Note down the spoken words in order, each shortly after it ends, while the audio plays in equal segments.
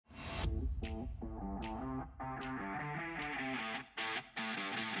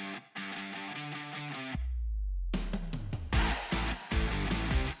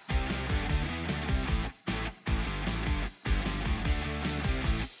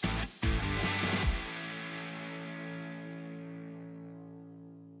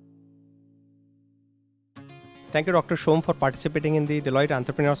Thank you, Dr. Shom, for participating in the Deloitte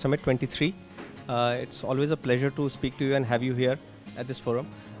Entrepreneur Summit 23. It's always a pleasure to speak to you and have you here at this forum.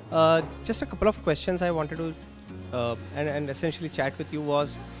 Just a couple of questions I wanted to and essentially chat with you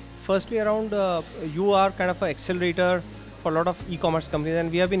was, firstly around you are kind of an accelerator for a lot of e-commerce companies,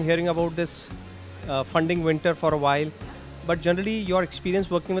 and we have been hearing about this funding winter for a while. But generally, your experience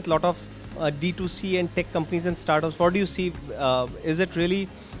working with a lot of D2C and tech companies and startups, what do you see? Is it really,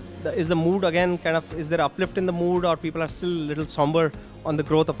 is the mood again kind of, is there uplift in the mood, or people are still a little somber on the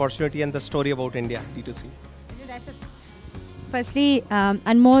growth opportunity and the story about India, D2C? Firstly,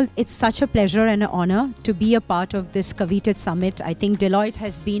 Anmol, it's such a pleasure and an honor to be a part of this coveted summit. I think Deloitte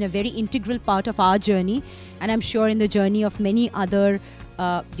has been a very integral part of our journey, and I'm sure in the journey of many other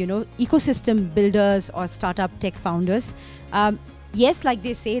ecosystem builders or startup tech founders. Yes, like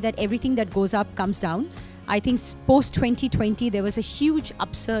they say that everything that goes up comes down. I think post 2020, there was a huge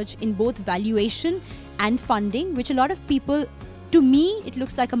upsurge in both valuation and funding, which a lot of people, to me, it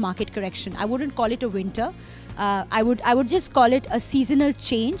looks like a market correction. I wouldn't call it a winter. I would just call it a seasonal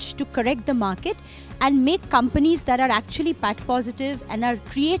change to correct the market and make companies that are actually PAT positive and are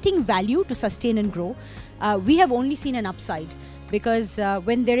creating value to sustain and grow. We have only seen an upside. Because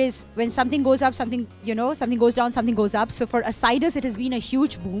when something goes up, something goes down, something goes up. So for Assiduus, it has been a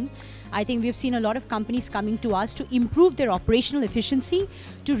huge boom. I think we've seen a lot of companies coming to us to improve their operational efficiency,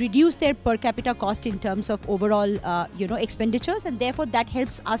 to reduce their per capita cost in terms of overall, expenditures, and therefore that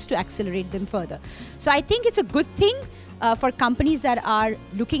helps us to accelerate them further. So I think it's a good thing for companies that are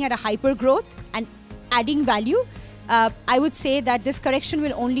looking at a hyper growth and adding value. I would say that this correction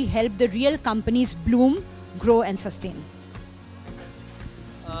will only help the real companies bloom, grow, and sustain.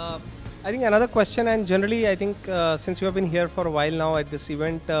 I think another question, and generally I think since you have been here for a while now at this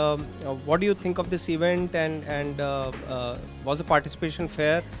event, what do you think of this event, and was the participation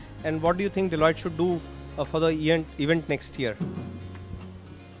fair, and what do you think Deloitte should do for the event next year?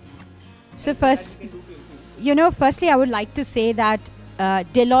 So firstly I would like to say that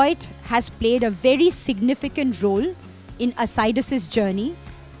Deloitte has played a very significant role in Assiduus' journey.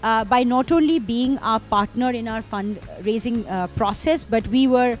 By not only being our partner in our fundraising process, but we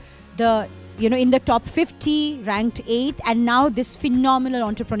were in the top 50, ranked 8th, and now this phenomenal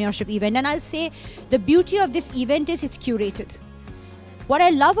entrepreneurship event. And I'll say the beauty of this event is it's curated. What I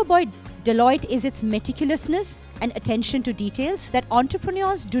love about Deloitte is its meticulousness and attention to details, that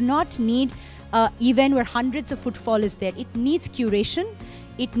entrepreneurs do not need an event where hundreds of footfall is there. It needs curation.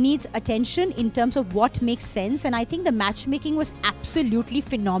 It needs attention in terms of what makes sense, and I think the matchmaking was absolutely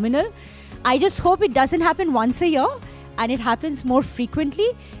phenomenal. I just hope it doesn't happen once a year and it happens more frequently,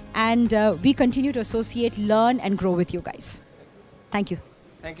 and we continue to associate, learn, and grow with you guys. Thank you.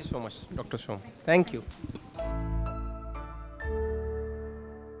 Thank you so much, Dr. Shom. Thank you.